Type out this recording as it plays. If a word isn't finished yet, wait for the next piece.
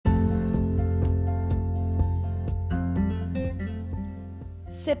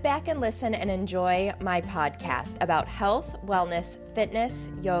Sit back and listen and enjoy my podcast about health, wellness, fitness,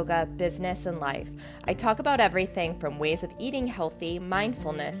 yoga, business, and life. I talk about everything from ways of eating healthy,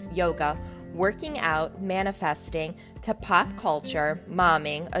 mindfulness, yoga, working out, manifesting, to pop culture,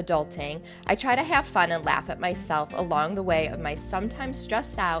 momming, adulting. I try to have fun and laugh at myself along the way of my sometimes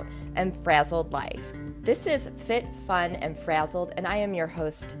stressed out and frazzled life. This is Fit, Fun, and Frazzled, and I am your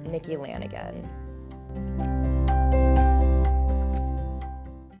host, Nikki Lanigan.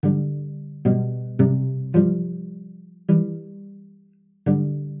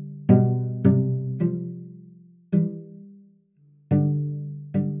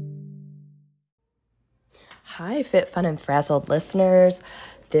 Hi, Fit, Fun, and Frazzled listeners.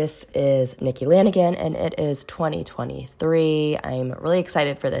 This is Nikki Lanigan, and it is 2023. I'm really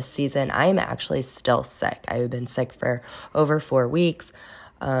excited for this season. I'm actually still sick. I've been sick for over 4 weeks.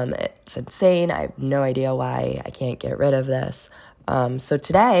 It's insane. I have no idea why I can't get rid of this. So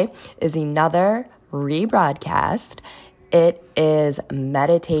today is another rebroadcast. It is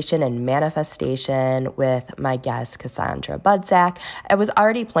meditation and manifestation with my guest, Cassandra Budzak. It was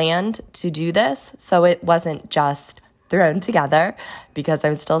already planned to do this, so it wasn't just thrown together because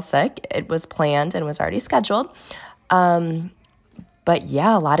I'm still sick. It was planned and was already scheduled. But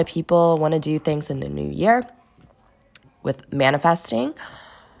yeah, a lot of people want to do things in the new year with manifesting.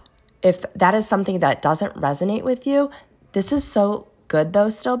 If that is something that doesn't resonate with you, this is so good though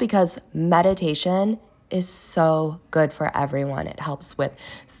still, because meditation is so good for everyone. It helps with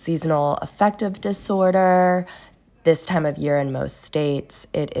seasonal affective disorder. This time of year in most states,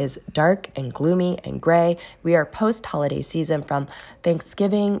 it is dark and gloomy and gray. We are post-holiday season from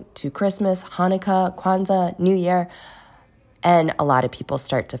Thanksgiving to Christmas, Hanukkah, Kwanzaa, New Year. And a lot of people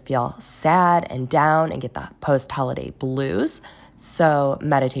start to feel sad and down and get the post-holiday blues. So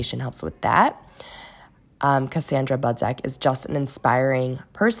meditation helps with that. Cassandra Budzak is just an inspiring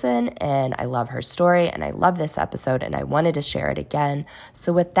person, and I love her story, and I love this episode, and I wanted to share it again.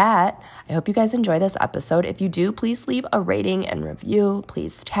 So with that, I hope you guys enjoy this episode. If you do, please leave a rating and review.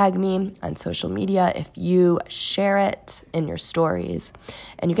 Please tag me on social media if you share it in your stories.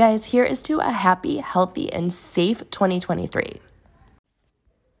 And you guys, here is to a happy, healthy, and safe 2023.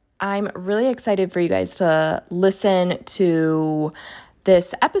 I'm really excited for you guys to listen to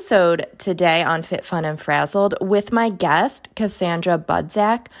this episode today on Fit, Fun, and Frazzled with my guest, Cassandra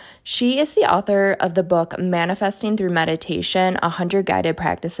Budzak. She is the author of the book Manifesting Through Meditation, 100 Guided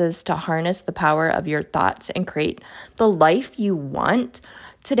Practices to Harness the Power of Your Thoughts and Create the Life You Want.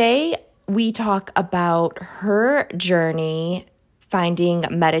 Today, we talk about her journey finding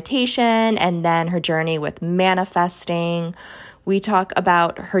meditation and then her journey with manifesting. We talk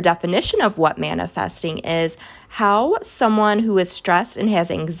about her definition of what manifesting is, how someone who is stressed and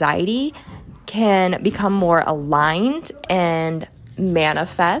has anxiety can become more aligned and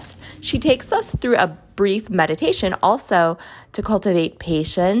manifest. She takes us through a brief meditation also to cultivate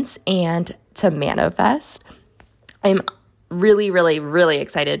patience and to manifest. I'm really, really, really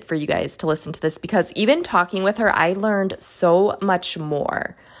excited for you guys to listen to this because even talking with her, I learned so much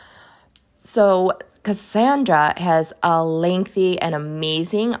more. So Cassandra has a lengthy and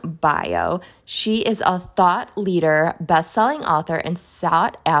amazing bio. She is a thought leader, best-selling author, and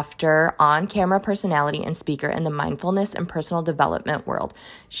sought-after on-camera personality and speaker in the mindfulness and personal development world.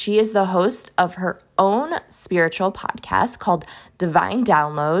 She is the host of her own spiritual podcast called Divine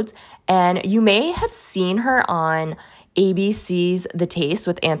Downloads, and you may have seen her on ABC's The Taste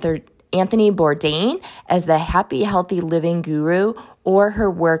with Anthony Bourdain as the happy, healthy living guru, or her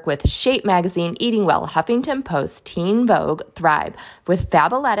work with Shape Magazine, Eating Well, Huffington Post, Teen Vogue, Thrive, with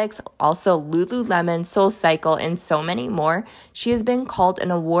Fabletics, also Lululemon, SoulCycle, and so many more. She has been called an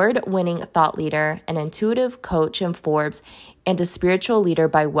award-winning thought leader, an intuitive coach in Forbes, and a spiritual leader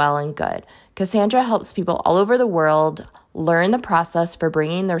by Well and Good. Cassandra helps people all over the world learn the process for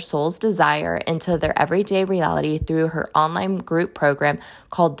bringing their soul's desire into their everyday reality through her online group program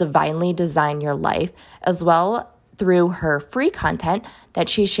called Divinely Design Your Life, as well through her free content that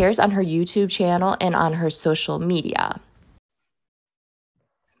she shares on her YouTube channel and on her social media.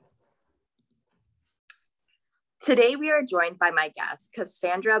 Today we are joined by my guest,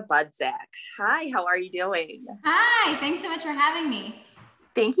 Cassandra Budzak. Hi, how are you doing? Hi, thanks so much for having me.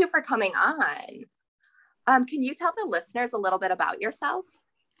 Thank you for coming on. Can you tell the listeners a little bit about yourself?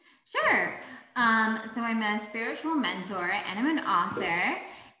 Sure. So I'm a spiritual mentor and I'm an author.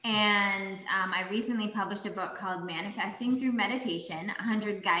 And I recently published a book called Manifesting Through Meditation,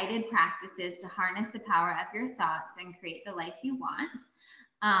 100 Guided Practices to Harness the Power of Your Thoughts and Create the Life You Want.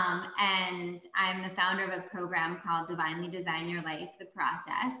 And I'm the founder of a program called Divinely Design Your Life, The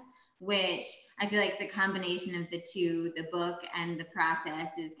Process, which I feel like the combination of the two, the book and the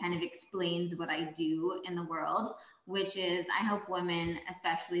process, is kind of explains what I do in the world, which is I help women,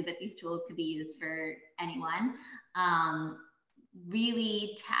 especially, but these tools could be used for anyone,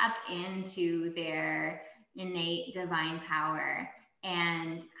 really tap into their innate divine power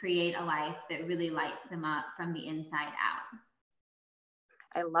and create a life that really lights them up from the inside out.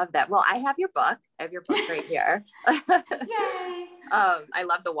 I love that. Well, I have your book. I have your book right here. Yay! I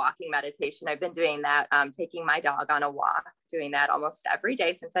love the walking meditation. I've been doing that, taking my dog on a walk, doing that almost every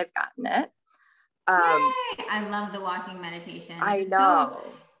day since I've gotten it. Yay! I love the walking meditation. I know.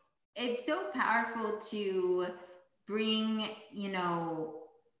 So, it's so powerful to bring,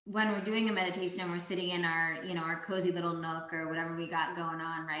 when we're doing a meditation and we're sitting in our, our cozy little nook or whatever we got going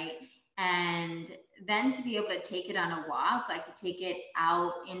on, right? And then to be able to take it on a walk, like to take it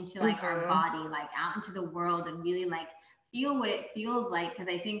out into like our body, like out into the world, and really like feel what it feels like. Because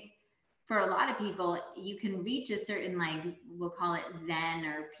I think for a lot of people, you can reach a certain, like, we'll call it Zen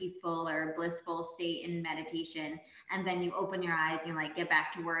or peaceful or blissful state in meditation. And then you open your eyes and you like get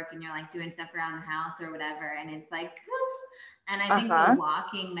back to work and you're like doing stuff around the house or whatever. And it's like, poof. And I think the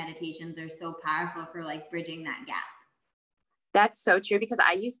walking meditations are so powerful for like bridging that gap. That's so true, because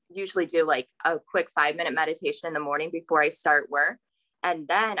I usually do like a quick 5-minute meditation in the morning before I start work. And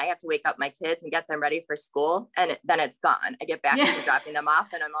then I have to wake up my kids and get them ready for school. And then it's gone. I get back to dropping them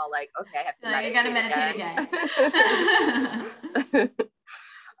off and I'm all like, okay, I have to meditate. You gotta meditate again.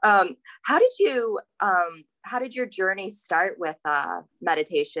 How did your journey start with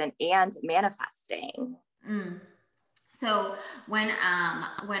meditation and manifesting? So when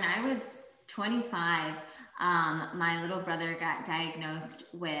I was 25, my little brother got diagnosed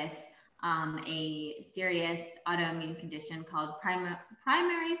with a serious autoimmune condition called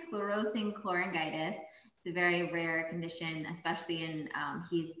primary sclerosing cholangitis. It's a very rare condition, especially in,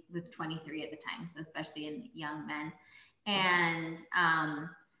 he was 23 at the time, so especially in young men. And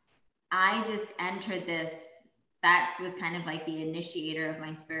I just entered this, that was kind of like the initiator of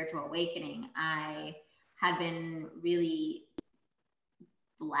my spiritual awakening. I had been really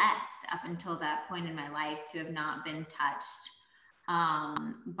blessed up until that point in my life to have not been touched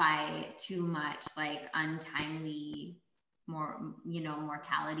by too much like untimely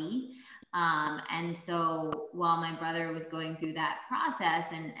mortality. And so while my brother was going through that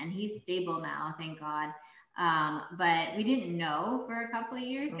process, and he's stable now, thank God. But we didn't know for a couple of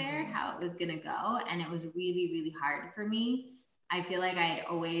years there how it was going to go. And it was really, really hard for me. I feel like I'd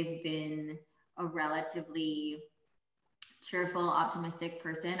always been a relatively cheerful, optimistic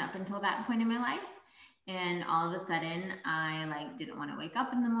person up until that point in my life. And all of a sudden I like didn't want to wake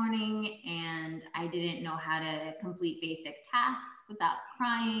up in the morning, and I didn't know how to complete basic tasks without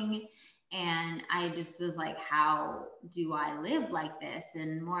crying. And I just was like, how do I live like this?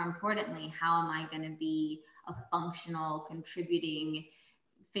 And more importantly, how am I going to be a functional, contributing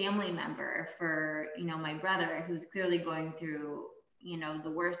family member for, my brother, who's clearly going through,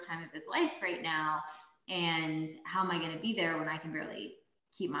 the worst time of his life right now? And how am I going to be there when I can barely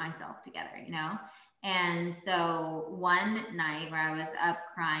keep myself together, And so one night where I was up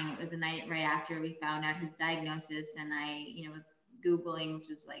crying, it was the night right after we found out his diagnosis, and I, was Googling, which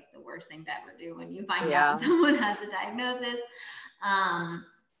is like the worst thing to ever do when you find out someone has a diagnosis.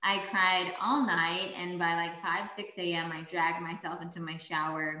 I cried all night, and by like 5, 6 a.m., I dragged myself into my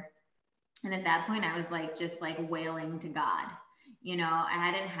shower. And at that point I was like, just like wailing to God. I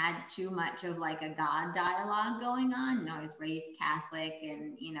hadn't had too much of like a God dialogue going on. I was raised Catholic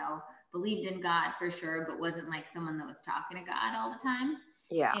and, believed in God for sure, but wasn't like someone that was talking to God all the time.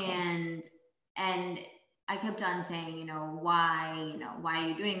 Yeah. And I kept on saying, why are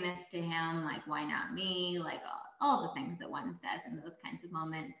you doing this to him? Like, why not me? Like all the things that one says in those kinds of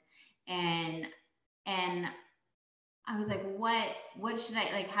moments. And I was like, what should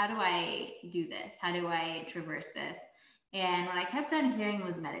I, like, how do I do this? How do I traverse this? And what I kept on hearing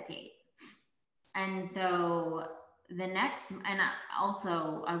was meditate. And so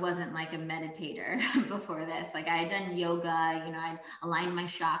I wasn't like a meditator before this. Like I had done yoga, I'd aligned my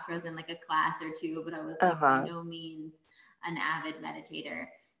chakras in like a class or two, but I was like by no means an avid meditator.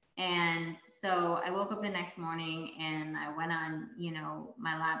 And so I woke up the next morning and I went on,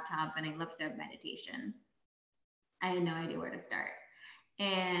 my laptop and I looked up meditations. I had no idea where to start.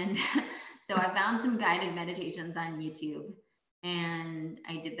 And so I found some guided meditations on YouTube, and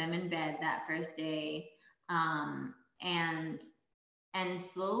I did them in bed that first day. And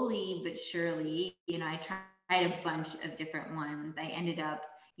slowly but surely, I tried a bunch of different ones. I ended up,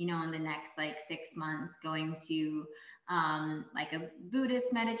 in the next like 6 months going to like a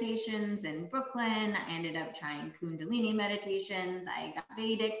Buddhist meditations in Brooklyn. I ended up trying Kundalini meditations. I got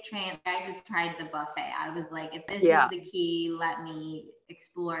Vedic trained. I just tried the buffet. I was like, if this is the key, let me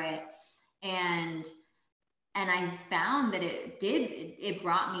explore it. And I found that it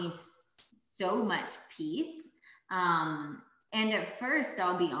brought me so much peace. And at first,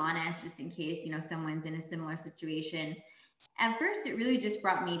 I'll be honest, just in case, you know, someone's in a similar situation, at first it really just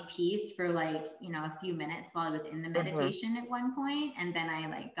brought me peace for like, you know, a few minutes while I was in the meditation at one point. And then I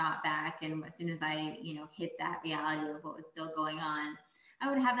like got back, and as soon as I, you know, hit that reality of what was still going on, I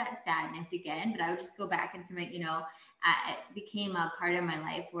would have that sadness again, but I would just go back into my, you know, it became a part of my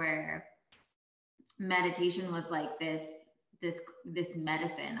life where meditation was like this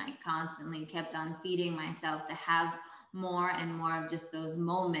medicine. I constantly kept on feeding myself to have more and more of just those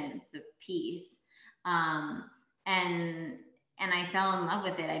moments of peace. And I fell in love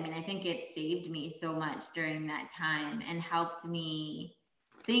with it. I mean, I think it saved me so much during that time and helped me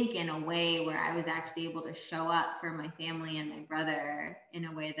think in a way where I was actually able to show up for my family and my brother in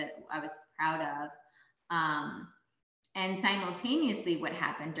a way that I was proud of. And simultaneously, what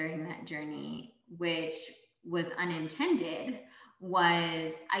happened during that journey, which was unintended,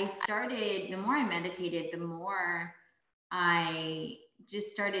 was I started, the more I meditated, the more I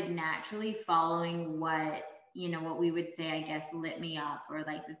just started naturally following what, you know, what we would say, I guess, lit me up, or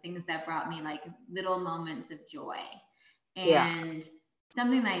like the things that brought me like little moments of joy. And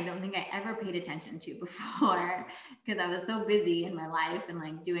something that I don't think I ever paid attention to before, because I was so busy in my life and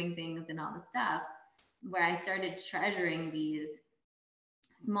like doing things and all the stuff, where I started treasuring these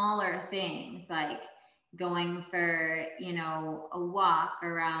smaller things, like going for, you know, a walk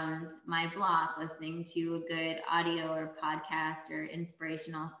around my block, listening to a good audio or podcast or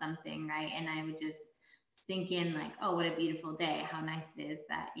inspirational something, right? And I would just sink in like, oh, what a beautiful day. How nice it is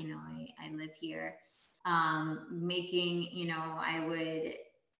that, you know, I live here. Making, you know, I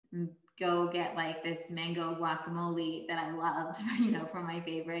would go get like this mango guacamole that I loved, you know, from my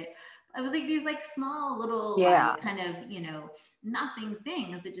favorite. It was like these like small little like kind of, you know, nothing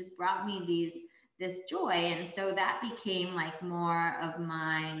things that just brought me this joy. And so that became like more of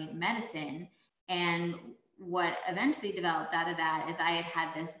my medicine. And what eventually developed out of that is I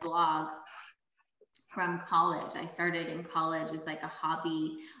had this blog from college. I started in college as like a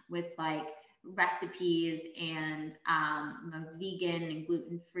hobby with like recipes, and I was vegan and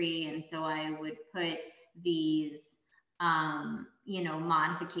gluten-free. And so I would put these, you know,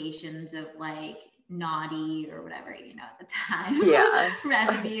 modifications of like naughty or whatever, you know, at the time,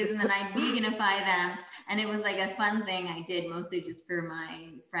 recipes, and then I'd veganify them. And it was like a fun thing I did mostly just for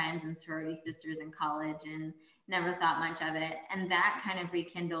my friends and sorority sisters in college, and never thought much of it. And that kind of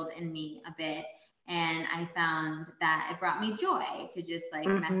rekindled in me a bit. And I found that it brought me joy to just like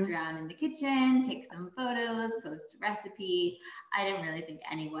mess around in the kitchen, take some photos, post a recipe. I didn't really think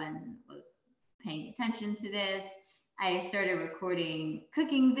anyone was paying attention to this. I started recording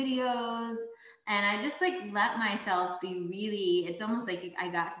cooking videos, and I just like let myself be really, it's almost like I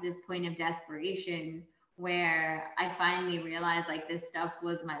got to this point of desperation where I finally realized like this stuff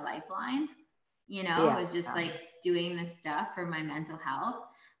was my lifeline. You know, it was just like doing this stuff for my mental health.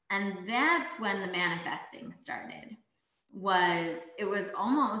 And that's when the manifesting started. It was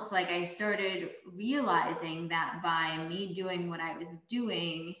almost like I started realizing that by me doing what I was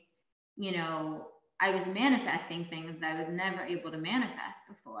doing, you know, I was manifesting things I was never able to manifest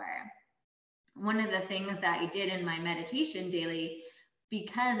before. One of the things that I did in my meditation daily,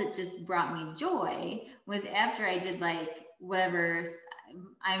 because it just brought me joy, was after I did like whatever,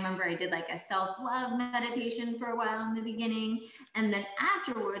 I remember I did like a self-love meditation for a while in the beginning. And then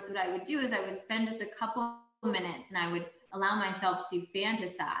afterwards, what I would do is I would spend just a couple minutes and I would allow myself to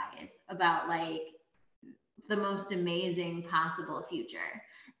fantasize about like the most amazing possible future.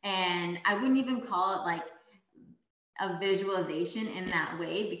 And I wouldn't even call it like a visualization in that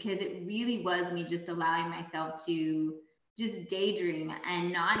way, because it really was me just allowing myself to just daydream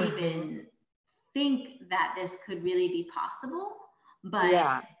and not even think that this could really be possible,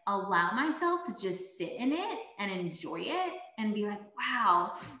 but allow myself to just sit in it and enjoy it and be like,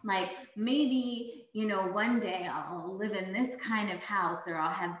 wow, like maybe, you know, one day I'll live in this kind of house, or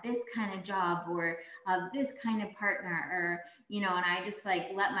I'll have this kind of job, or this kind of partner, or, you know, and I just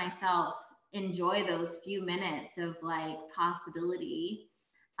like let myself enjoy those few minutes of like possibility.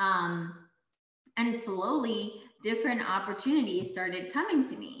 And slowly different opportunities started coming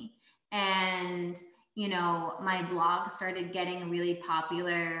to me. And, you know, my blog started getting really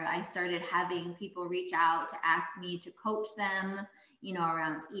popular. I started having people reach out to ask me to coach them, you know,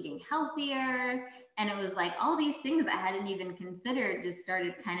 around eating healthier. And it was like all these things I hadn't even considered just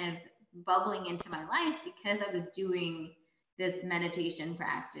started kind of bubbling into my life because I was doing this meditation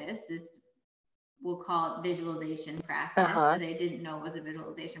practice, this, we'll call it visualization practice, that I didn't know was a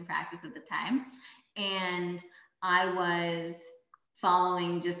visualization practice at the time. And I was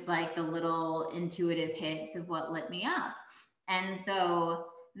following just like the little intuitive hits of what lit me up. And so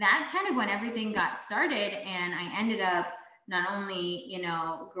that's kind of when everything got started. And I ended up not only, you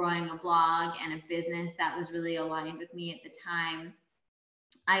know, growing a blog and a business that was really aligned with me at the time,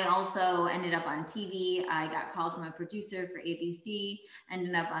 I also ended up on TV. I got called from a producer for ABC,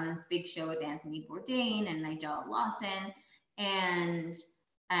 ended up on this big show with Anthony Bourdain and Nigel Lawson, and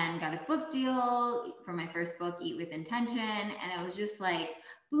got a book deal for my first book, Eat with Intention. And it was just like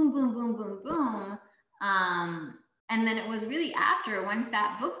boom, boom, boom, boom, boom. And then it was really after, once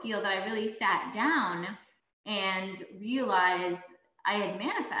that book deal, that I really sat down and realized I had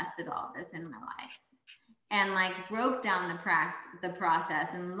manifested all this in my life, and like broke down the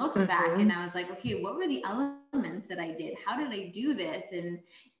process and looked back, and I was like, okay, what were the elements that I did? How did I do this? And,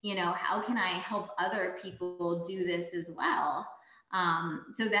 you know, how can I help other people do this as well?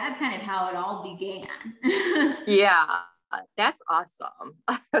 So that's kind of how it all began. Yeah, that's awesome.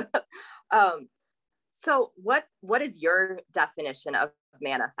 So what is your definition of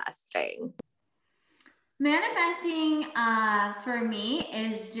manifesting? Manifesting for me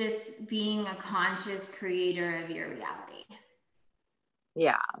is just being a conscious creator of your reality.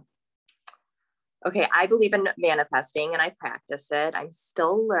 Yeah. Okay, I believe in manifesting and I practice it. I'm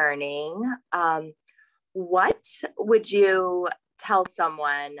still learning. What would you tell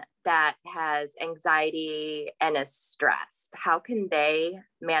someone that has anxiety and is stressed? How can they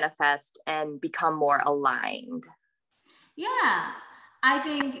manifest and become more aligned? Yeah, I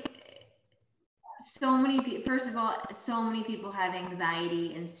think so many people, first of all, so many people have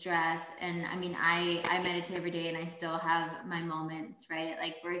anxiety and stress. And I mean, I meditate every day and I still have my moments, right?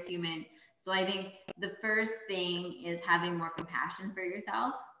 Like, we're human. So I think the first thing is having more compassion for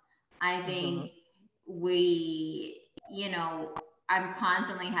yourself. I think you know, I'm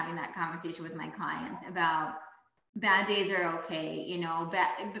constantly having that conversation with my clients about bad days are okay. You know,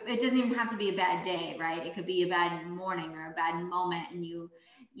 it doesn't even have to be a bad day, right? It could be a bad morning or a bad moment. And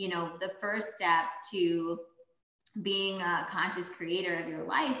you know, the first step to being a conscious creator of your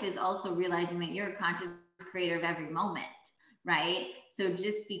life is also realizing that you're a conscious creator of every moment, right? So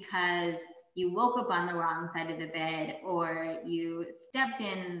just because you woke up on the wrong side of the bed, or you stepped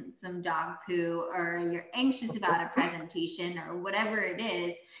in some dog poo, or you're anxious about a presentation, or whatever it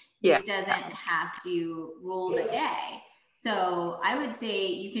is, it doesn't have to rule the day. So I would say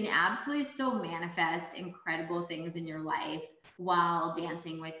you can absolutely still manifest incredible things in your life while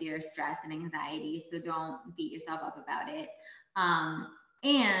dancing with your stress and anxiety. So don't beat yourself up about it.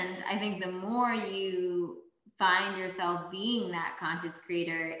 And I think the more you find yourself being that conscious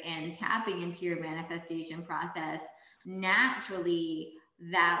creator and tapping into your manifestation process, naturally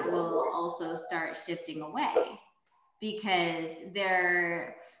that will also start shifting away, because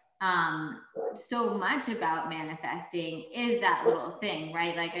so much about manifesting is that little thing,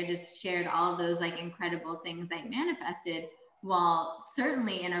 right? Like, I just shared all those like incredible things I manifested, while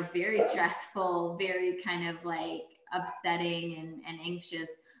certainly in a very stressful, very kind of like upsetting and anxious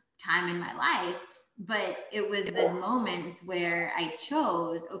time in my life. But it was the moments where I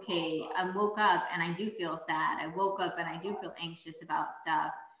chose, okay, I woke up and I do feel sad. I woke up and I do feel anxious about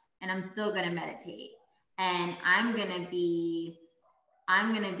stuff, and I'm still going to meditate. And I'm going to be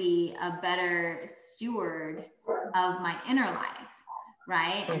a better steward of my inner life,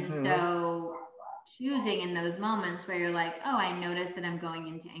 right? And so choosing in those moments where you're like, oh, I notice that I'm going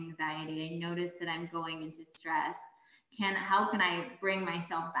into anxiety, I notice that I'm going into stress, how can I bring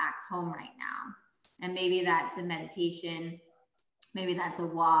myself back home right now? And maybe that's a meditation, maybe that's a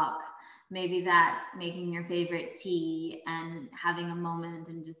walk, maybe that's making your favorite tea and having a moment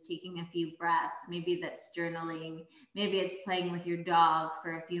and just taking a few breaths. Maybe that's journaling. Maybe it's playing with your dog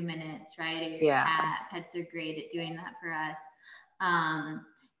for a few minutes, right? Or your cat. Pets are great at doing that for us.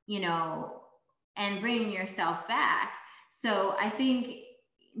 You know, and bringing yourself back. So I think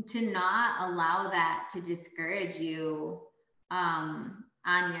to not allow that to discourage you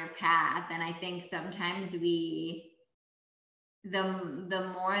on your path. And I think sometimes the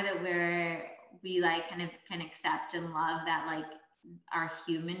more that we like kind of can accept and love that, like, our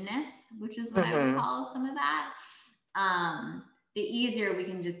humanness, which is what I would call some of that, the easier we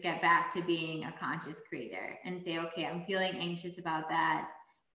can just get back to being a conscious creator and say, okay, I'm feeling anxious about that,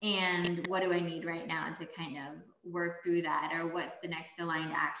 and what do I need right now to kind of work through that? Or what's the next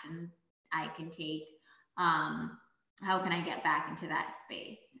aligned action I can take? How can I get back into that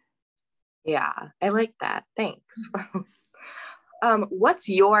space? Yeah, I like that. Thanks. What's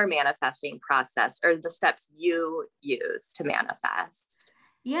your manifesting process or the steps you use to manifest?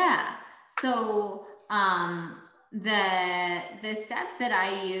 Yeah. So the steps that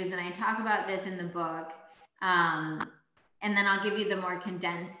I use, and I talk about this in the book, and then I'll give you the more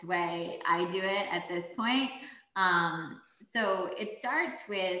condensed way I do it at this point. So it starts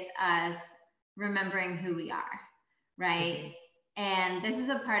with us remembering who we are, right? And this is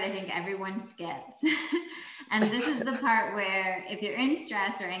the part I think everyone skips. And this is the part where if you're in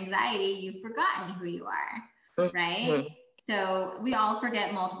stress or anxiety, you've forgotten who you are, right? So we all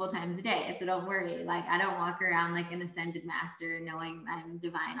forget multiple times a day. So don't worry. Like, I don't walk around like an ascended master knowing I'm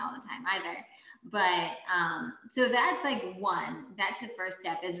divine all the time either. But so that's like one. That's the first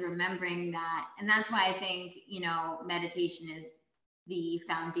step, is remembering that. And that's why I think, meditation is the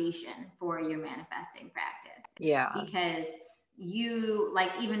foundation for your manifesting practice. Yeah. Because you, like,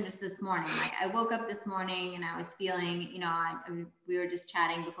 even just this morning, like I woke up this morning and I was feeling, we were just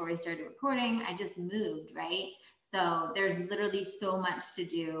chatting before we started recording. I just moved, right? So there's literally so much to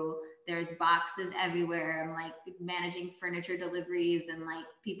do. There's boxes everywhere. I'm like managing furniture deliveries and like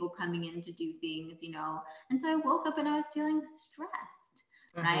people coming in to do things, And so I woke up and I was feeling stressed,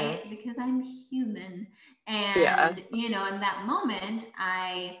 right? Because I'm human. And, in that moment,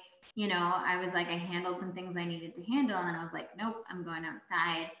 I was like, I handled some things I needed to handle. And then I was like, nope, I'm going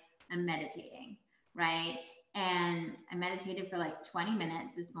outside. I'm meditating, right? And I meditated for like 20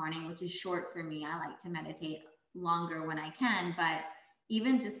 minutes this morning, which is short for me. I like to meditate longer when I can, but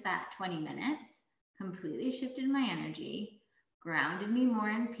even just that 20 minutes completely shifted my energy, grounded me more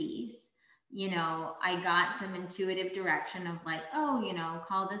in peace. I got some intuitive direction of like,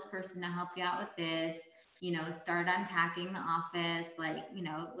 call this person to help you out with this, start unpacking the office, like,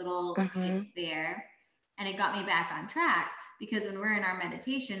 little tips there. And it got me back on track, because when we're in our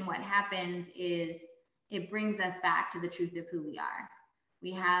meditation, what happens is it brings us back to the truth of who we are.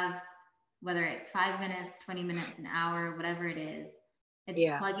 We have, whether it's 5 minutes, 20 minutes, an hour, whatever it is,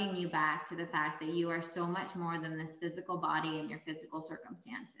 it's plugging you back to the fact that you are so much more than this physical body and your physical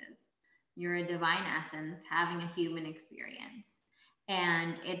circumstances. You're a divine essence having a human experience.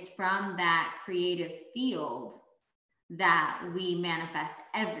 And it's from that creative field that we manifest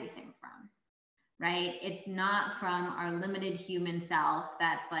everything from, right? It's not from our limited human self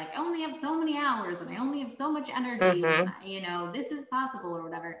that's like, I only have so many hours and I only have so much energy, and, this is possible or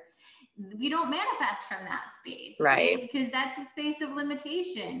whatever. We don't manifest from that space, right? Because that's a space of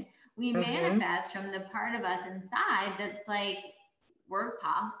limitation. We manifest from the part of us inside that's like,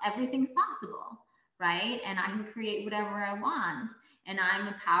 everything's possible, right? And I can create whatever I want. And I'm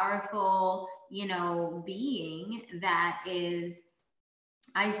a powerful, being that is,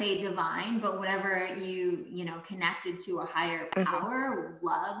 I say divine, but whatever connected to a higher power,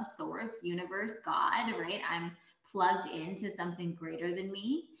 love, source, universe, God, right? I'm plugged into something greater than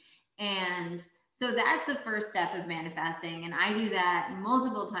me. And so that's the first step of manifesting. And I do that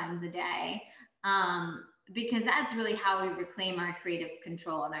multiple times a day, because that's really how we reclaim our creative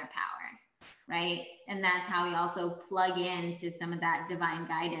control and our power, right? And that's how we also plug into some of that divine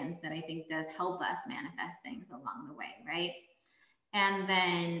guidance that I think does help us manifest things along the way, right? And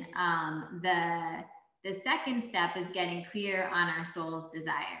then the second step is getting clear on our soul's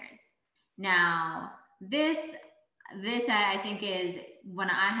desires. Now, this I think is when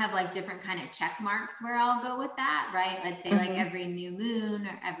I have like different kind of check marks where I'll go with that, right? Let's say like every new moon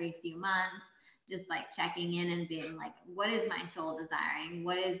or every few months, just like checking in and being like, what is my soul desiring?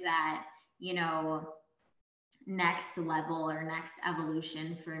 What is that, next level or next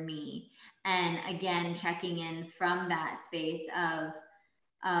evolution for me? And again, checking in from that space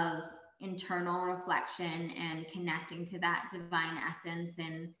of internal reflection and connecting to that divine essence,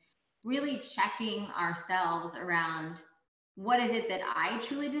 and really checking ourselves around what is it that I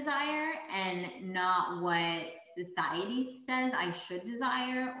truly desire, and not what society says I should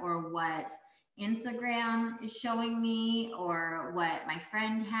desire, or what Instagram is showing me, or what my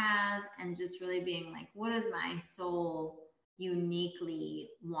friend has, and just really being like, what does my soul uniquely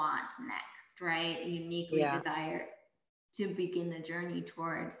want next, right? Uniquely desire to begin the journey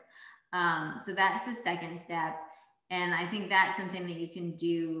towards. So that's the second step. And I think that's something that you can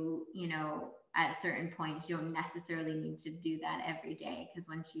do, at certain points. You don't necessarily need to do that every day, because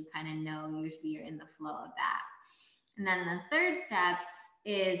once you kind of know, usually you're in the flow of that. And then the third step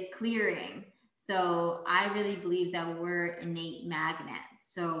is clearing. So I really believe that we're innate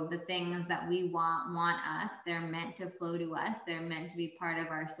magnets. So the things that we want us, they're meant to flow to us. They're meant to be part of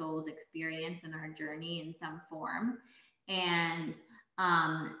our soul's experience and our journey in some form. And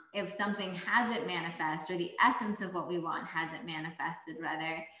if something hasn't manifested, or the essence of what we want hasn't manifested,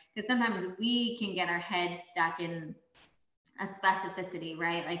 rather, because sometimes we can get our head stuck in a specificity,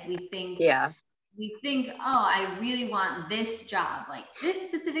 right? Like we think, Yeah. oh, I really want this job, like this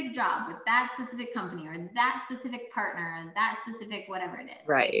specific job with that specific company or that specific partner or that specific whatever it is.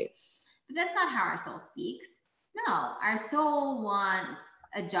 Right. But that's not how our soul speaks. No, our soul wants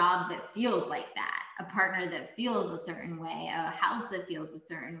a job that feels like that, a partner that feels a certain way, a house that feels a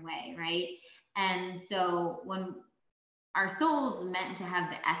certain way, right? And so when our soul's meant to have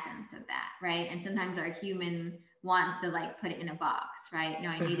the essence of that, right? And sometimes our human wants to like put it in a box, right? No,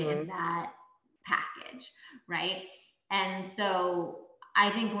 I need it in that package, right? And so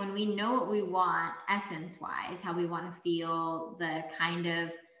I think when we know what we want essence wise, how we want to feel, the kind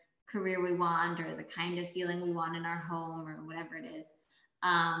of career we want or the kind of feeling we want in our home or whatever it is,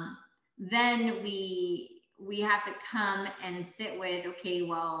 then we have to come and sit with, okay,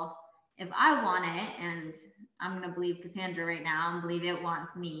 well, if I want it, and I'm going to believe Cassandra right now and believe it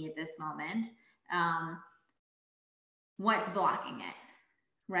wants me at this moment, what's blocking it,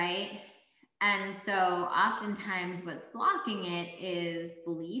 right? And so oftentimes what's blocking it is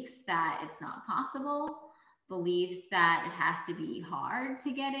beliefs that it's not possible, beliefs that it has to be hard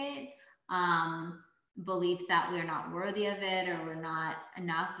to get it, beliefs that we're not worthy of it or we're not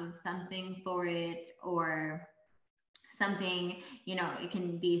enough of something for it, or something, you know, it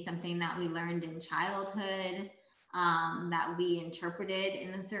can be something that we learned in childhood, that we interpreted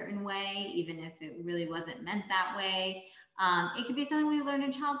in a certain way, even if it really wasn't meant that way. It could be something we learned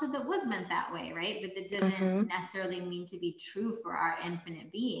in childhood that was meant that way, right? But that doesn't necessarily mean to be true for our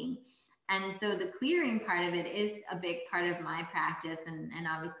infinite being. And so the clearing part of it is a big part of my practice, and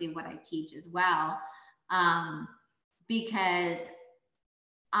obviously what I teach as well, because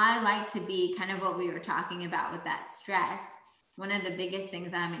I like to be kind of what we were talking about with that stress. One of the biggest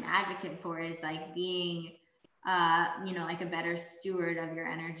things I'm an advocate for is like being, you know, like a better steward of your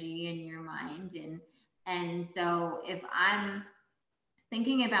energy and your mind. And so if I'm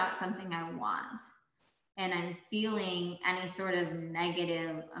thinking about something I want and I'm feeling any sort of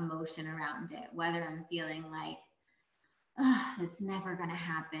negative emotion around it, whether I'm feeling like, oh, it's never going to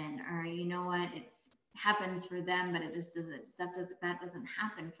happen, or you know what, it's happens for them, but it just doesn't, that doesn't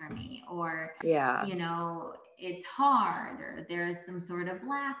happen for me, or you know, it's hard, or there's some sort of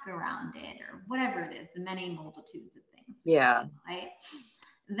lack around it, or whatever it is, the many multitudes of things, right?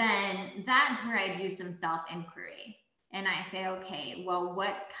 Then that's where I do some self inquiry and I say, okay, well,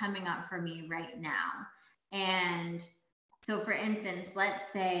 what's coming up for me right now? And so, for instance, let's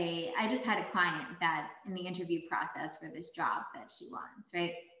say I just had a client that's in the interview process for this job that she wants,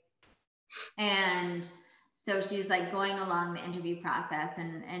 right? And so she's like going along the interview process,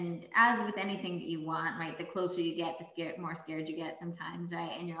 and as with anything that you want, right, the closer you get, the more scared you get sometimes,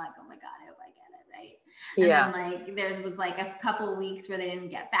 right? And you're like, oh my God, I hope I get it, right? And then like there was like a couple of weeks where they didn't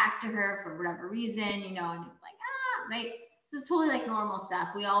get back to her for whatever reason, you know, and it was like, right? This is totally like normal stuff.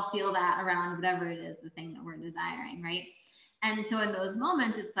 We all feel that around whatever it is, the thing that we're desiring, right? And so in those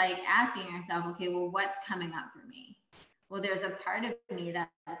moments, it's like asking yourself, okay, well, what's coming up for me? Well, there's a part of me that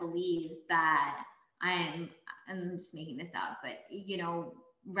believes that I'm just making this up, but you know,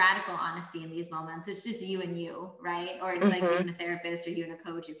 radical honesty in these moments, it's just you and you, right? Or it's like you and a therapist, or you and a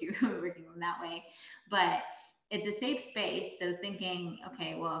coach if you're working in that way. But it's a safe space. So thinking,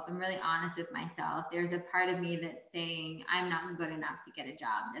 okay, well, if I'm really honest with myself, there's a part of me that's saying I'm not good enough to get a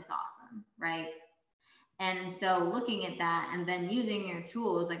job this awesome, right? And so looking at that and then using your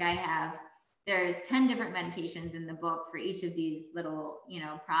tools, like there's 10 different meditations in the book for each of these little, you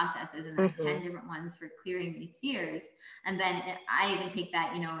know, processes. And there's 10 different ones for clearing these fears. And then I even take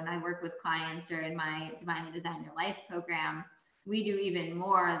that, you know, when I work with clients or in my Divinely Design Your Life program, we do even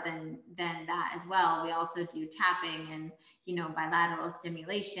more than that as well. We also do tapping and, you know, bilateral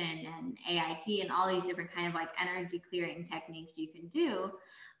stimulation and AIT and all these different kind of like energy clearing techniques you can do.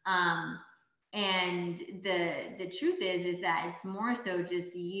 And the truth is that it's more so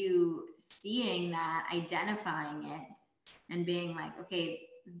just you seeing that, identifying it, and being like, okay,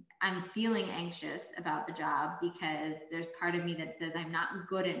 I'm feeling anxious about the job because there's part of me that says I'm not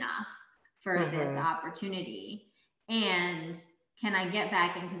good enough for this opportunity. And can I get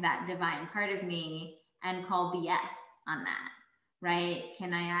back into that divine part of me and call BS on that? Right?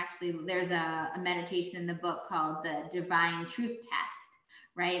 Can I actually, there's a meditation in the book called the Divine Truth Test,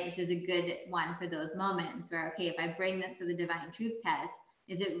 right? Which is a good one for those moments where, okay, if I bring this to the Divine Truth Test,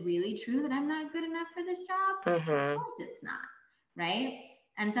 is it really true that I'm not good enough for this job? Of course it's not, right?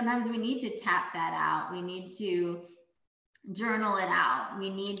 And sometimes we need to tap that out. We need to journal it out. We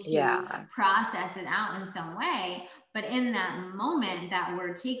need to process it out in some way. But in that moment that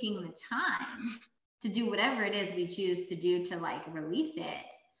we're taking the time to do whatever it is we choose to do to like release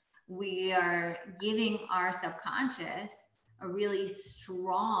it, we are giving our subconscious a really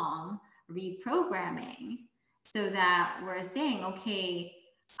strong reprogramming, so that we're saying, okay,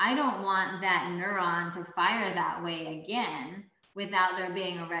 I don't want that neuron to fire that way again without there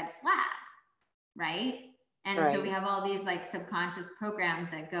being a red flag, right? And so we have all these like subconscious programs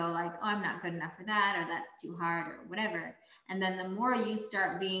that go like, oh, I'm not good enough for that, or that's too hard, or whatever. And then the more you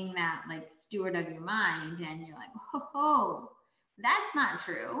start being that like steward of your mind, and you're like, oh, that's not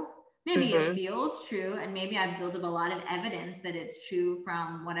true. Maybe it feels true, and maybe I've built up a lot of evidence that it's true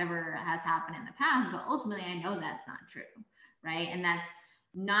from whatever has happened in the past, but ultimately I know that's not true, right? And that's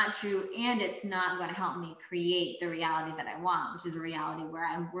not true, and it's not going to help me create the reality that I want, which is a reality where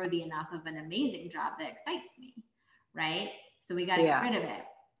I'm worthy enough of an amazing job that excites me, right? So we got to get rid of it.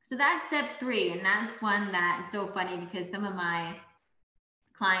 So that's step 3, and that's one that's so funny, because some of my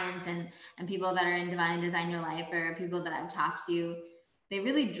clients and people that are in Divine Design Your Life, or people that I've talked to, they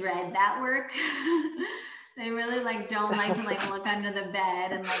really dread that work. They really like don't like to like look under the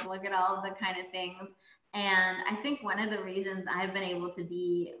bed and like look at all the kind of things. And I think one of the reasons I've been able to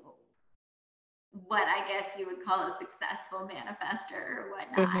be what I guess you would call a successful manifester or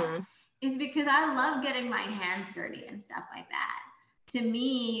whatnot is because I love getting my hands dirty and stuff like that. To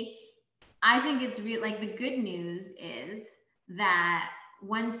me, I think it's real. Like, the good news is that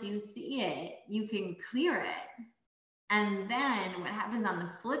once you see it, you can clear it. And then what happens on the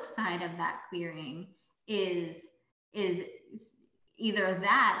flip side of that clearing is either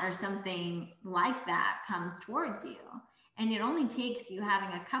that or something like that comes towards you. And it only takes you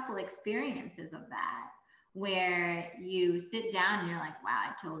having a couple experiences of that, where you sit down and you're like, wow,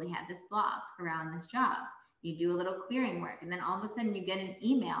 I totally had this block around this job. You do a little clearing work, and then all of a sudden you get an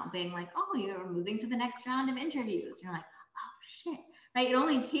email being like, oh, you're moving to the next round of interviews. You're like, oh shit, right? It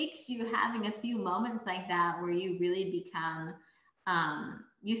only takes you having a few moments like that where you really become,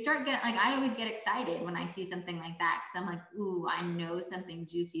 you start getting, like, I always get excited when I see something like that, because I'm like, ooh, I know something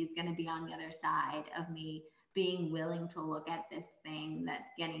juicy is going to be on the other side of me being willing to look at this thing that's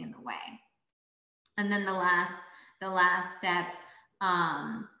getting in the way. And then the last step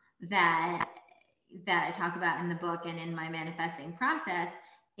that I talk about in the book and in my manifesting process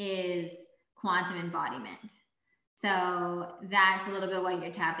is quantum embodiment. So that's a little bit what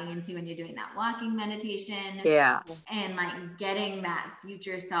you're tapping into when you're doing that walking meditation. Yeah. And like getting that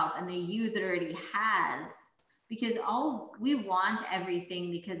future self and the you that already has, because all we want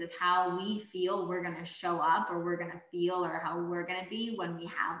everything because of how we feel we're going to show up, or we're going to feel, or how we're going to be when we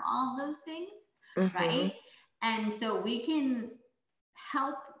have all those things. Right. And so we can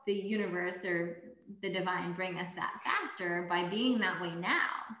help the universe or the divine bring us that faster by being that way now.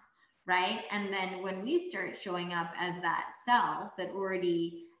 Right. And then when we start showing up as that self that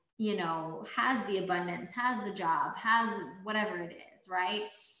already, you know, has the abundance, has the job, has whatever it is, right?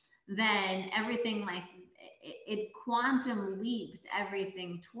 Then everything, like it quantum leaps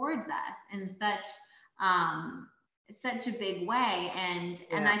everything towards us in such a big way. And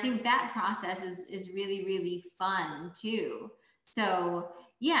I think that process is really, really fun too. So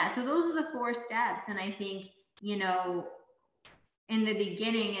yeah, so those are the 4 steps. And I think, you know, in the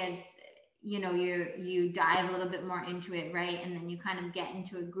beginning, it's, you know, you dive a little bit more into it, right? And then you kind of get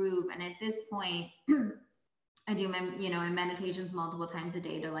into a groove. And at this point, I do my, you know, my meditations multiple times a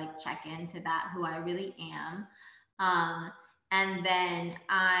day to like check into that, who I really am. And then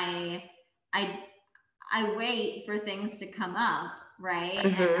I wait for things to come up, right?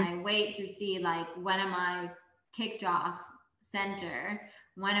 And I wait to see, like, when am I kicked off center?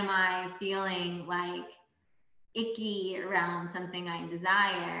 When am I feeling like icky around something I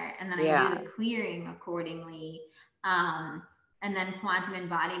desire? And then I do the clearing accordingly. And then quantum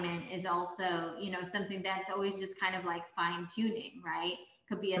embodiment is also, you know, something that's always just kind of like fine tuning, right?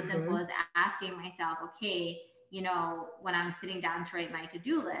 Could be as simple as asking myself, okay, you know, when I'm sitting down to write my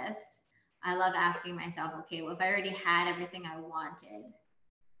to-do list, I love asking myself, okay, well, if I already had everything I wanted,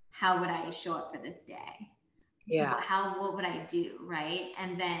 how would I show up for this day? Yeah. What would I do? Right.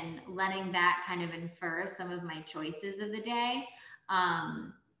 And then letting that kind of infer some of my choices of the day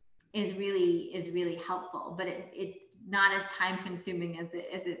is really helpful, but it's not as time consuming as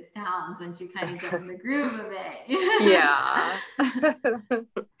it sounds once you kind of get in the groove of it. Yeah.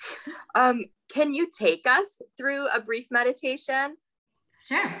 Can you take us through a brief meditation?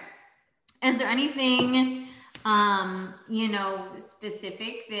 Sure. Is there anything, you know,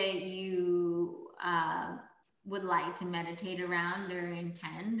 specific that you would like to meditate around or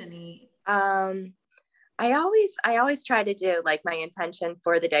intend? Any? I always try to do, like, my intention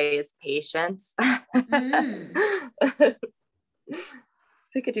for the day is patience. So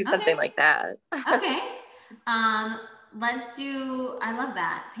we could do something like that. Okay. Let's do, I love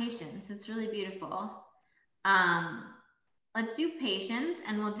that. Patience. It's really beautiful. let's do patience,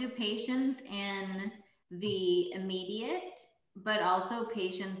 and we'll do patience in the immediate, but also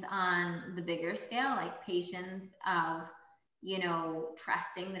patience on the bigger scale, like patience of,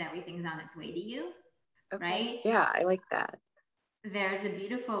 trusting that everything's on its way to you. Okay. Right? Yeah, I like that. There's a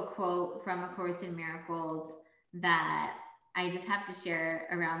beautiful quote from A Course in Miracles that I just have to share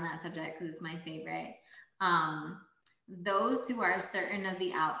around that subject because it's my favorite. Those who are certain of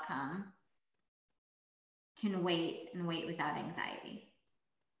the outcome can wait and wait without anxiety.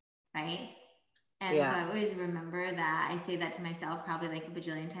 Right? And so I always remember that. I say that to myself probably like a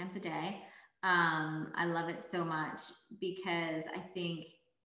bajillion times a day. I love it so much because I think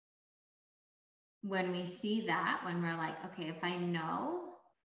when we see that, when we're like, okay, if I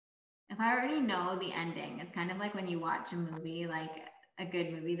already know the ending, it's kind of like when you watch a movie, like a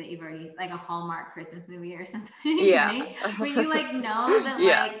good movie that you've already, like a Hallmark Christmas movie or something, right? When you like know that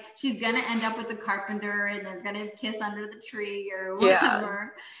like she's gonna end up with the carpenter and they're gonna kiss under the tree or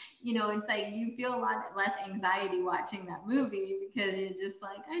whatever. It's like you feel a lot less anxiety watching that movie because you're just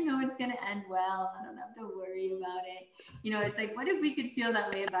like, I know it's gonna end well. I don't have to worry about it. It's like, what if we could feel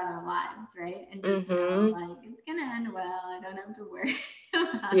that way about our lives, right? And just know like it's gonna end well. I don't have to worry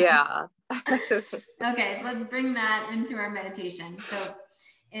about it. Okay, so let's bring that into our meditation. So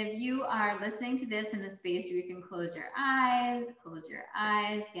if you are listening to this in a space where you can close your eyes,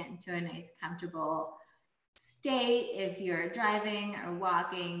 get into a nice comfortable state. If you're driving or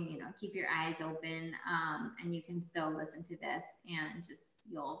walking, keep your eyes open, and you can still listen to this and just,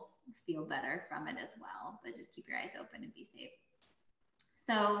 you'll feel better from it as well, but just keep your eyes open and be safe.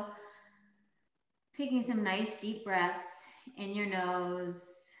 So taking some nice deep breaths in your nose,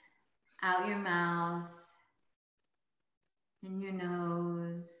 out your mouth, in your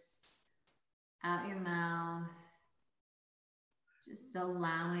nose, out your mouth, just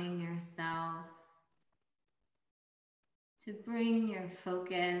allowing yourself to bring your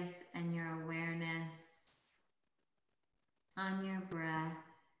focus and your awareness on your breath,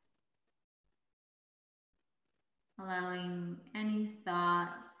 allowing any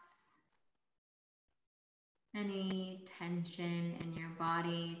thoughts, any tension in your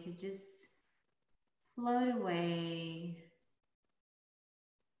body to just float away,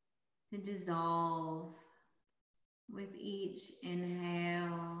 to dissolve with each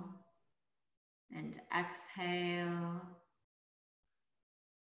inhale and exhale.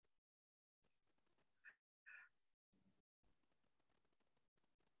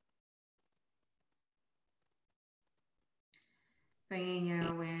 Bringing your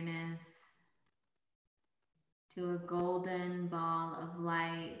awareness to a golden ball of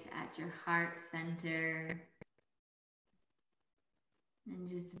light at your heart center. And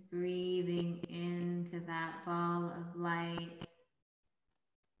just breathing into that ball of light,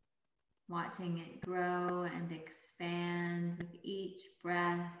 watching it grow and expand with each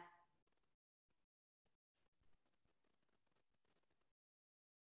breath.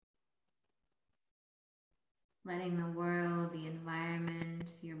 Letting the world, the environment,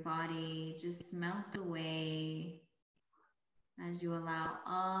 your body just melt away as you allow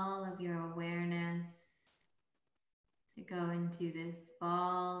all of your awareness to go into this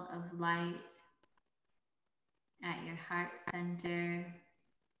ball of light at your heart center.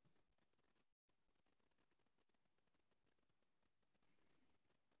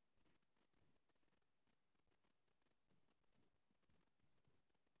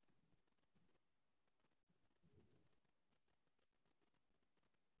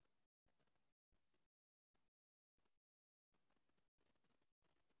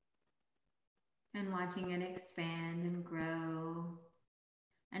 And watching it expand and grow,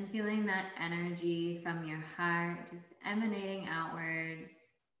 and feeling that energy from your heart just emanating outwards,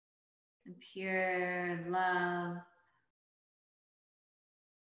 the pure love,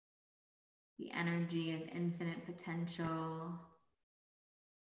 the energy of infinite potential,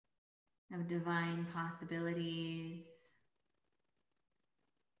 of divine possibilities.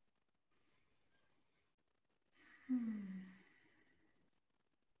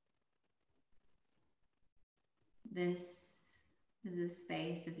 This is the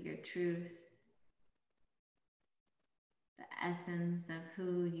space of your truth, the essence of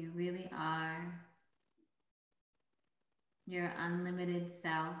who you really are, your unlimited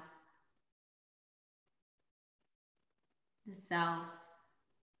self, the self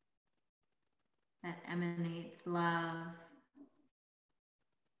that emanates love,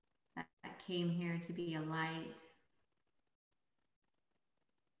 that came here to be a light.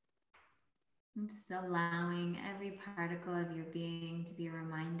 And just allowing every particle of your being to be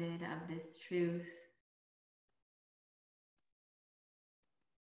reminded of this truth.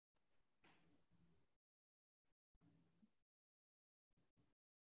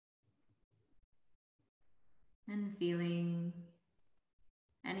 And feeling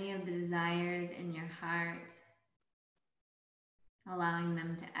any of the desires in your heart, allowing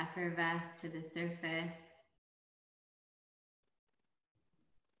them to effervesce to the surface.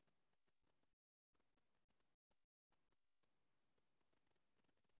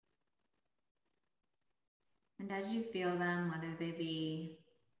 And as you feel them, whether they be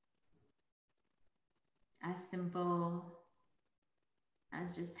as simple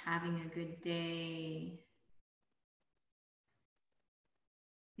as just having a good day,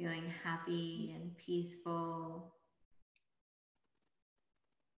 feeling happy and peaceful,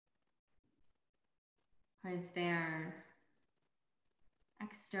 or if there are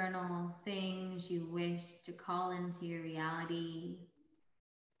external things you wish to call into your reality,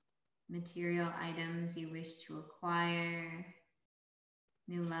 material items you wish to acquire,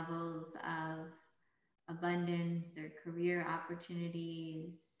 new levels of abundance or career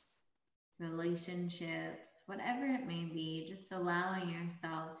opportunities, relationships, whatever it may be, just allowing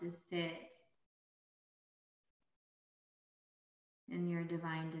yourself to sit in your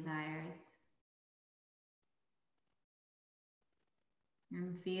divine desires.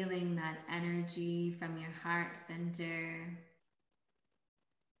 And feeling that energy from your heart center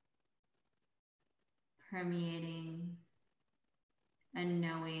permeating and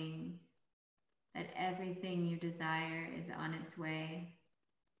knowing that everything you desire is on its way.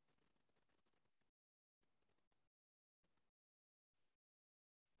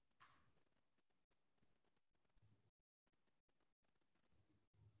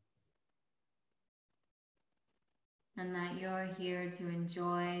 And that you're here to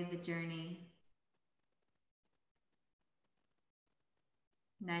enjoy the journey.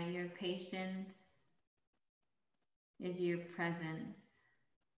 That your patience is your presence,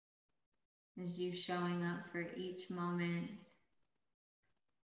 is you showing up for each moment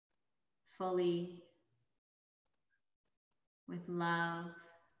fully with love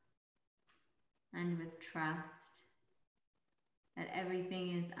and with trust, that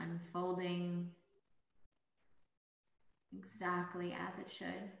everything is unfolding exactly as it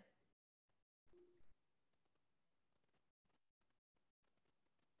should.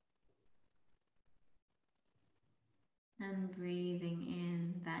 And breathing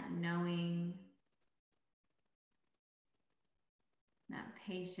in that knowing, that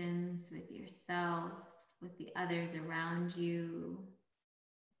patience with yourself, with the others around you,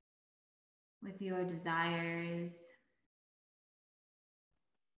 with your desires.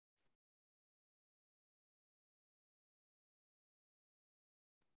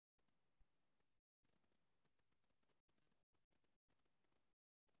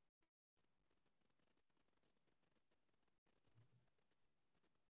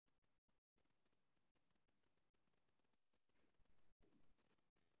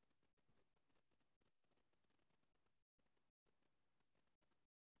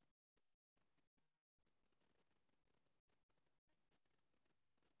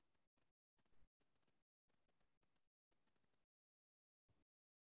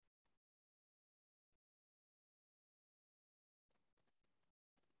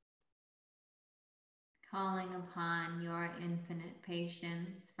 Calling upon your infinite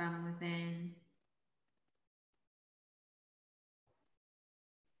patience from within.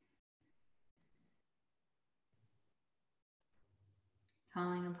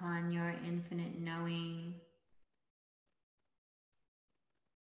 Calling upon your infinite knowing.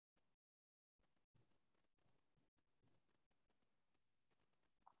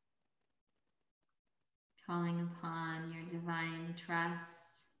 Calling upon your divine trust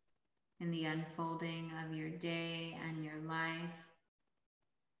in the unfolding of your day and your life.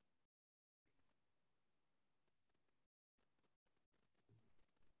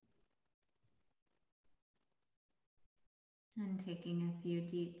 And taking a few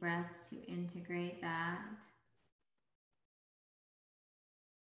deep breaths to integrate that.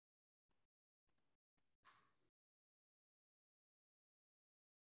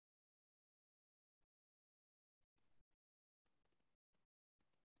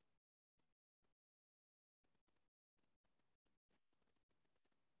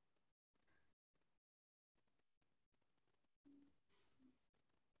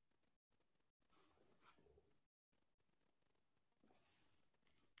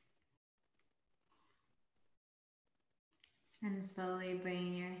 And slowly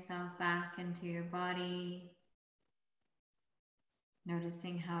bringing yourself back into your body.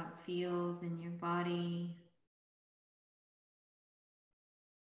 Noticing how it feels in your body.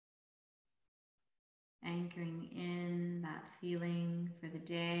 Anchoring in that feeling for the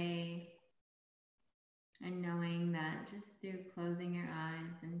day. And knowing that just through closing your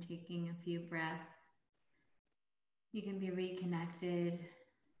eyes and taking a few breaths, You can be reconnected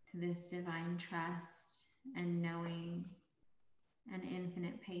to this divine trust and knowing and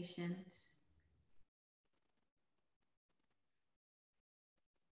infinite patience.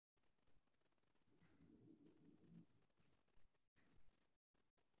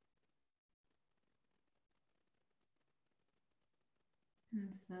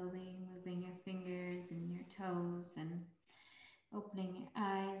 And slowly moving your fingers and your toes and opening your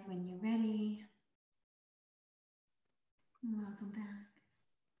eyes when you're ready. Welcome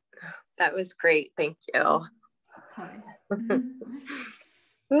back. That was great. Thank you. Of course.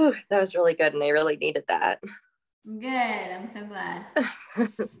 Ooh, that was really good. And I really needed that. Good. I'm so glad.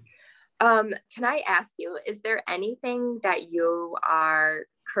 Can I ask you, is there anything that you are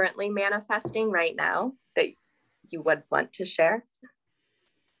currently manifesting right now that you would want to share?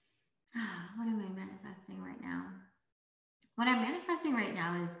 What am I manifesting right now? What I'm manifesting right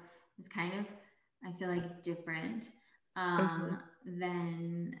now is kind of, I feel like, different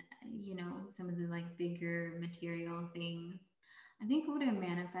than, you know, some of the like bigger material things. I think what I'm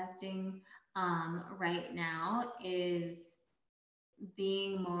manifesting right now is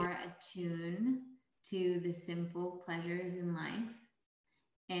being more attuned to the simple pleasures in life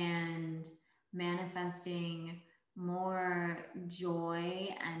and manifesting more joy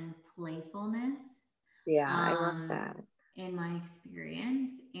and playfulness Yeah, I love that. in my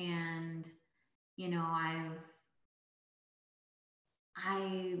experience. And you know, I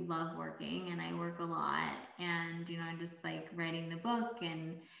love working and I work a lot, and you know, I just like writing the book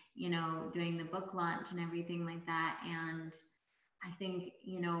and you know, doing the book launch and everything like that. And I think,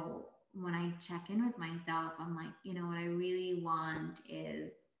 you know, when I check in with myself, I'm like, you know, what I really want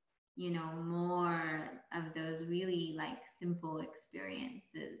is, you know, more of those really like simple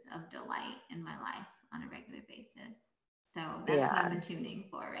experiences of delight in my life on a regular basis. So that's what I'm tuning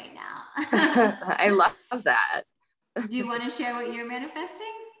for right now. I love that. Do you want to share what you're manifesting?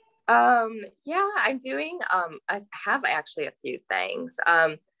 Yeah, I'm doing, I have actually a few things.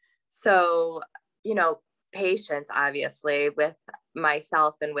 So, you know, patience, obviously, with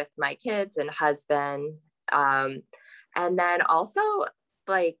myself and with my kids and husband. And then also,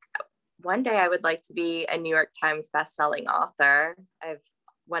 like, one day I would like to be a New York Times bestselling author. I've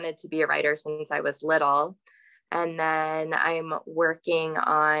wanted to be a writer since I was little. And then I'm working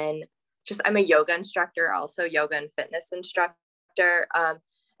on I'm a yoga instructor, also yoga and fitness instructor.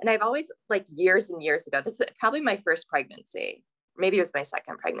 And I've always, like, years and years ago, this is probably my first pregnancy, maybe it was my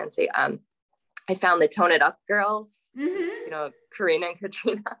second pregnancy. I found the Tone It Up girls, you know, Karina and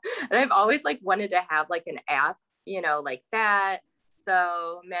Katrina. And I've always like wanted to have like an app, you know, like that.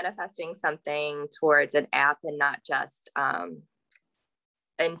 So manifesting something towards an app and not just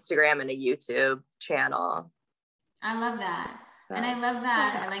Instagram and a YouTube channel. I love that. So, and I love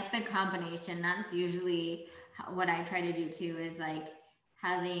that. Yeah. I like the combination. That's usually what I try to do too, is like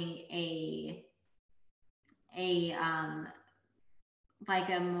having a like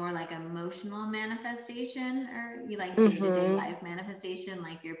a more like emotional manifestation, or you like day-to-day life manifestation,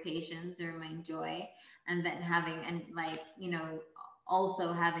 like your patience or my joy, and then having, and like, you know,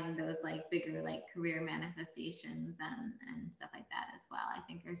 also having those like bigger like career manifestations and stuff like that as well. I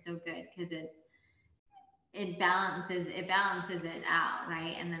think are so good because it balances it out,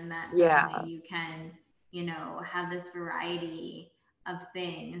 right? And then that's something that you can, you know, have this variety of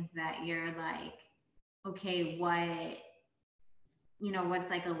things that you're like, okay, what, you know, what's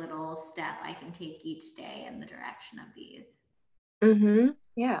like a little step I can take each day in the direction of these.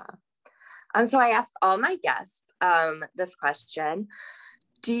 Yeah. So I asked all my guests this question.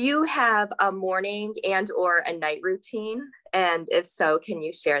 Do you have a morning and or a night routine? And if so, can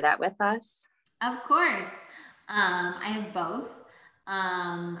you share that with us? Of course. I have both.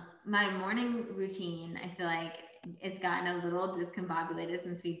 My morning routine, I feel like it's gotten a little discombobulated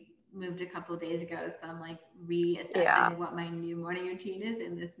since we moved a couple of days ago. So I'm like reassessing what my new morning routine is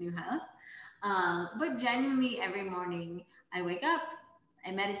in this new house. But genuinely every morning I wake up,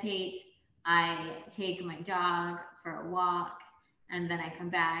 I meditate, I take my dog for a walk, and then I come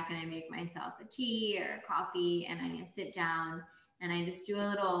back and I make myself a tea or a coffee, and I sit down and I just do a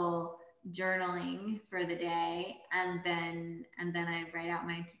little journaling for the day, and then I write out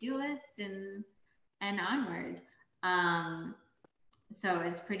my to-do list and onward. So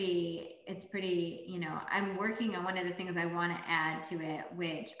it's pretty, you know, I'm working on one of the things I want to add to it,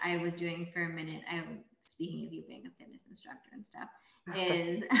 which I was doing for a minute. Speaking of you being a fitness instructor and stuff,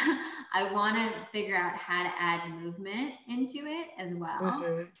 is I want to figure out how to add movement into it as well.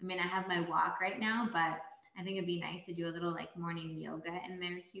 I mean, I have my walk right now, but I think it'd be nice to do a little like morning yoga in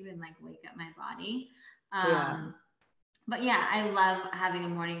there too, and like wake up my body. But yeah, I love having a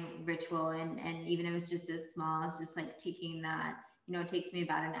morning ritual, and even if it's just as small as just like taking that, it takes me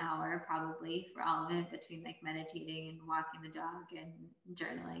about an hour probably for all of it, between like meditating and walking the dog and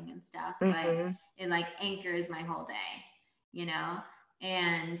journaling and stuff. Mm-hmm. But it like anchors my whole day,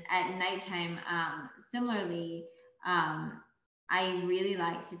 and at nighttime, similarly, I really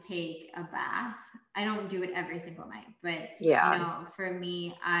like to take a bath. I don't do it every single night, but for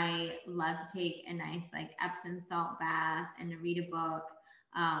me, I love to take a nice like Epsom salt bath and read a book,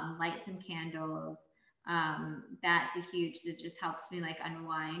 light some candles. That's a huge, that just helps me like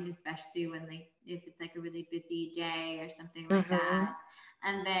unwind, especially when like, if it's like a really busy day or something like that.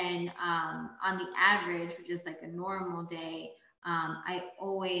 And then on the average, for just like a normal day, I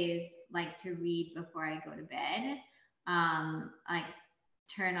always like to read before I go to bed. Like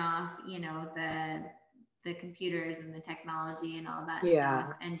turn off, the computers and the technology and all that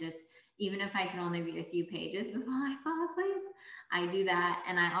stuff. And just, even if I can only read a few pages before I fall asleep, I do that.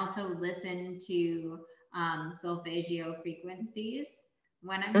 And I also listen to solfeggio frequencies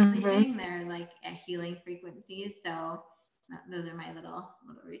when I'm sleeping. They're like healing frequencies. So those are my little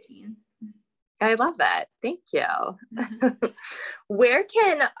routines. I love that. Thank you. Where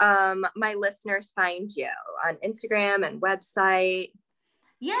can my listeners find you? On Instagram and website?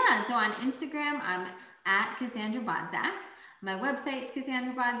 Yeah, so on Instagram, I'm at Cassandra Bodzak. My website's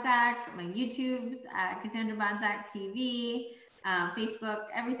Cassandra Bodzak. My YouTube's Cassandra Bodzak TV. Facebook,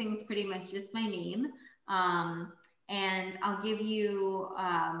 everything's pretty much just my name. And I'll give you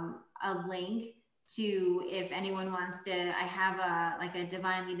a link to, if anyone wants to, I have a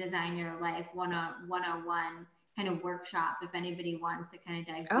Divinely Design Your Life 101 kind of workshop. If anybody wants to kind of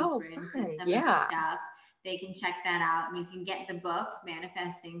dive deeper into some of the stuff, they can check that out. And you can get the book,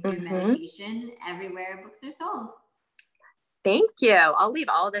 Manifesting Through Meditation, everywhere books are sold. Thank you. I'll leave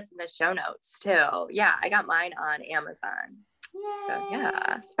all of this in the show notes too. Yeah, I got mine on Amazon. Yay. So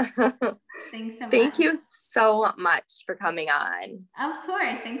yeah. Thanks so much. Thank you so much for coming on. Of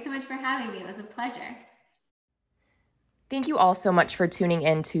course. Thanks so much for having me. It was a pleasure. Thank you all so much for tuning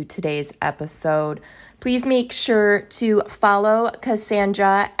in to today's episode. Please make sure to follow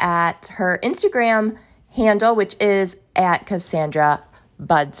Cassandra at her Instagram handle, which is at Cassandra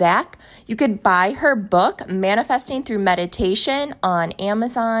Bodzak. You could buy her book, Manifesting Through Meditation, on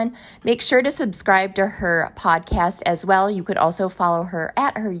Amazon. Make sure to subscribe to her podcast as well. You could also follow her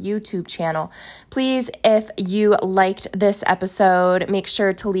at her YouTube channel. Please, if you liked this episode, make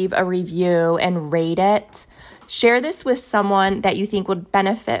sure to leave a review and rate it. Share this with someone that you think would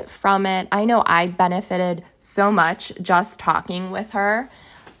benefit from it. I know I benefited so much just talking with her.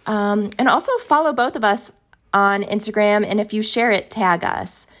 And also follow both of us on Instagram, and if you share it, tag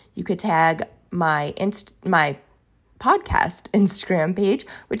us. You could tag my podcast Instagram page,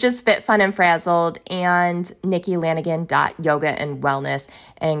 which is Fit, Fun, and Frazzled, and NikkiLanigan.yoga and wellness,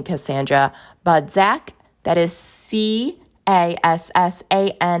 and Cassandra Bodzak. That is CASSANDRA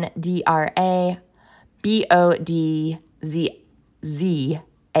BODZAK.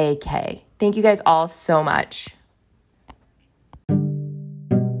 Thank you guys all so much.